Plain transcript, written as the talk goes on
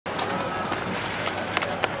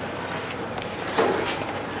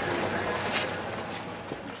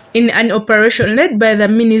In an operation led by the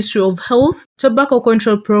Ministry of Health, Tobacco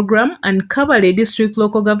Control Program and Kabale District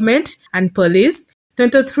Local Government and Police,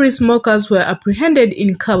 23 smokers were apprehended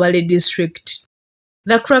in Kabale District.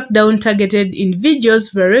 The crackdown targeted individuals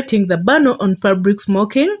violating the ban on public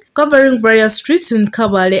smoking, covering various streets in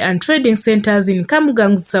Kabale and trading centers in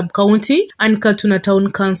Kamuganguzi Sub-County and Katuna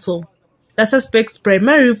Town Council. The suspects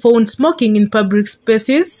primarily found smoking in public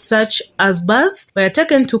spaces such as bars were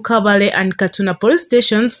taken to Kabale and Katuna police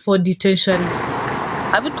stations for detention.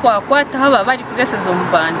 Abitwakwata haba bali places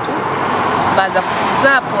omubantu baza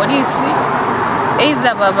kuza polisi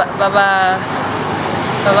either baba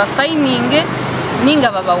fining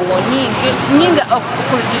ninga baba warning ninga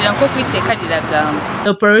okukurujira nko kwiteka liragamba. The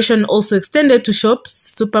operation also extended to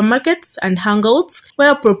shops, supermarkets and hangouts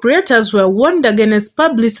where proprietors were warned against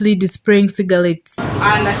publicly displaying cigarettes.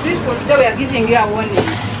 And at this point we are giving you a warning.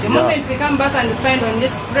 The moment we come back and find on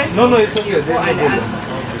this spray, it's okay. Go and answer.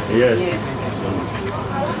 Yes.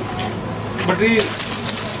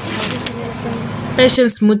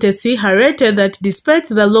 Patience Mutetsi highlighted that despite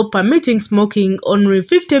the law permitting smoking only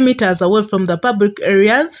 50 meters away from the public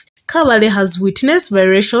areas, Kabale has witnessed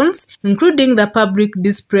violations, including the public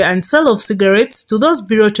display and sale of cigarettes to those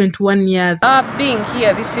below 21 years. Being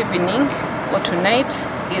here this evening or tonight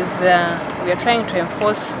is we are trying to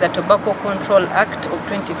enforce the Tobacco Control Act of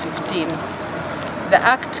 2015. The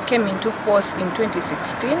act came into force in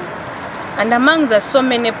 2016, and among the so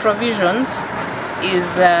many provisions is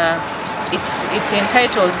it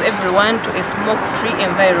entitles everyone to a smoke-free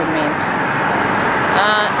environment.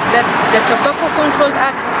 The Tobacco Control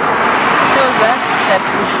Act tells us that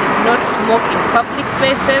we should not smoke in public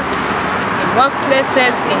places, in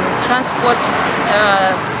workplaces, in transport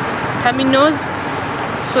terminals.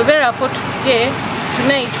 So therefore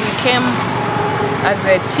tonight we came as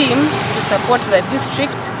a team to support the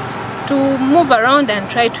district to move around and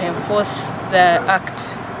try to enforce the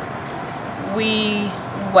act. We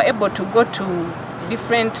were able to go to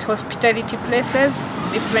different hospitality places,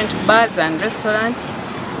 different bars and restaurants,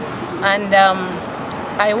 and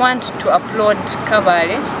I want to applaud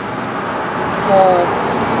Kabale for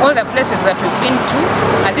all the places that we've been to.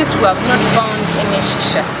 At least we have not found any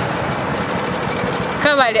shisha.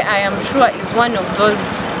 Kabale, I am sure, is one of those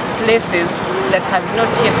places that has not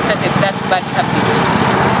yet started that bad habit.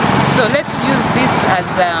 So let's use this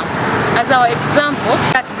as our example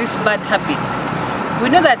at this bad habit. We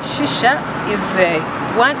know that shisha is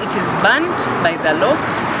it is banned by the law,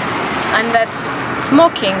 and that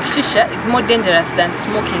smoking shisha is more dangerous than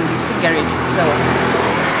smoking the cigarette itself.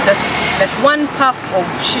 That one puff of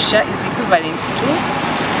shisha is equivalent to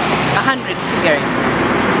 100 cigarettes.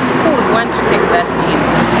 Who would want to take that in?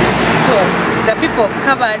 So the people of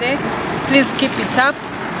Kabale, please keep it up,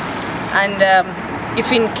 and if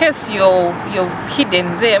in case you've hidden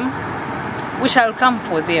them, we shall come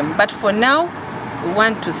for them. But for now, we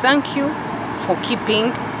want to thank you for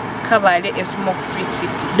keeping Kabale a smoke-free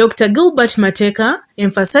city. Dr. Gilbert Mateeka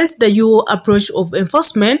emphasized the UO approach of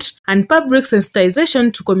enforcement and public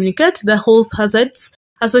sensitization to communicate the health hazards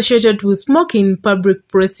associated with smoking in public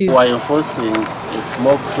places. We are enforcing a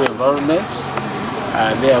smoke-free environment,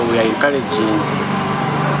 and there we are encouraging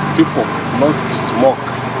people not to smoke,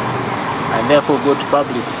 and therefore go to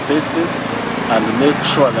public spaces and make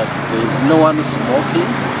sure that there is no one smoking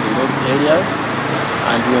in those areas.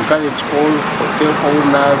 And we encourage all hotel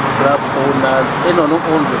owners, club owners, anyone who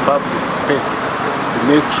owns a public space to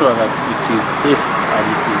make sure that it is safe and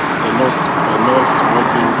it is a no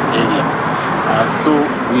smoking area. So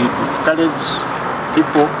we discourage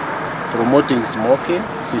people promoting smoking.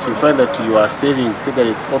 So if you find that you are selling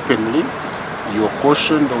cigarettes openly, you are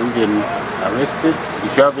cautioned or even arrested.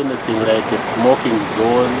 If you have anything like a smoking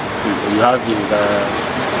zone, you have in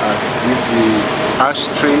these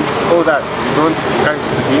ashtrays, all that, we don't encourage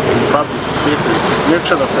you to be in public spaces to make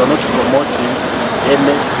sure that you are not promoting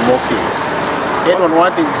any smoking. Anyone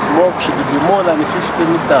wanting to smoke should be more than 50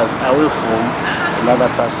 meters away from another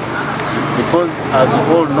person, because as we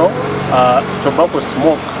all know, tobacco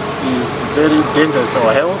smoke is very dangerous to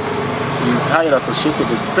our health, is highly associated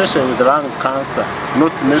especially with lung cancer, not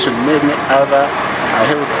to mention many other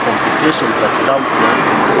health complications that come from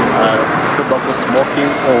tobacco smoking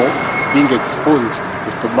or being exposed to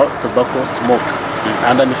tobacco smoke.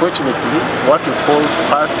 And unfortunately, what we call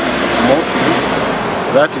passive smoking,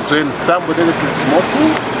 that is when somebody else is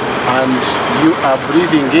smoking and you are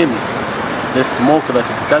breathing in the smoke that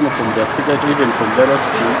is coming from the cigarette, even from the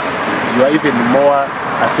nostrils, you are even more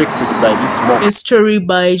affected by this smoke. A story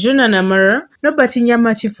by Jonah Namara, Robert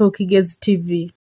Nyamachi for Kigezi TV.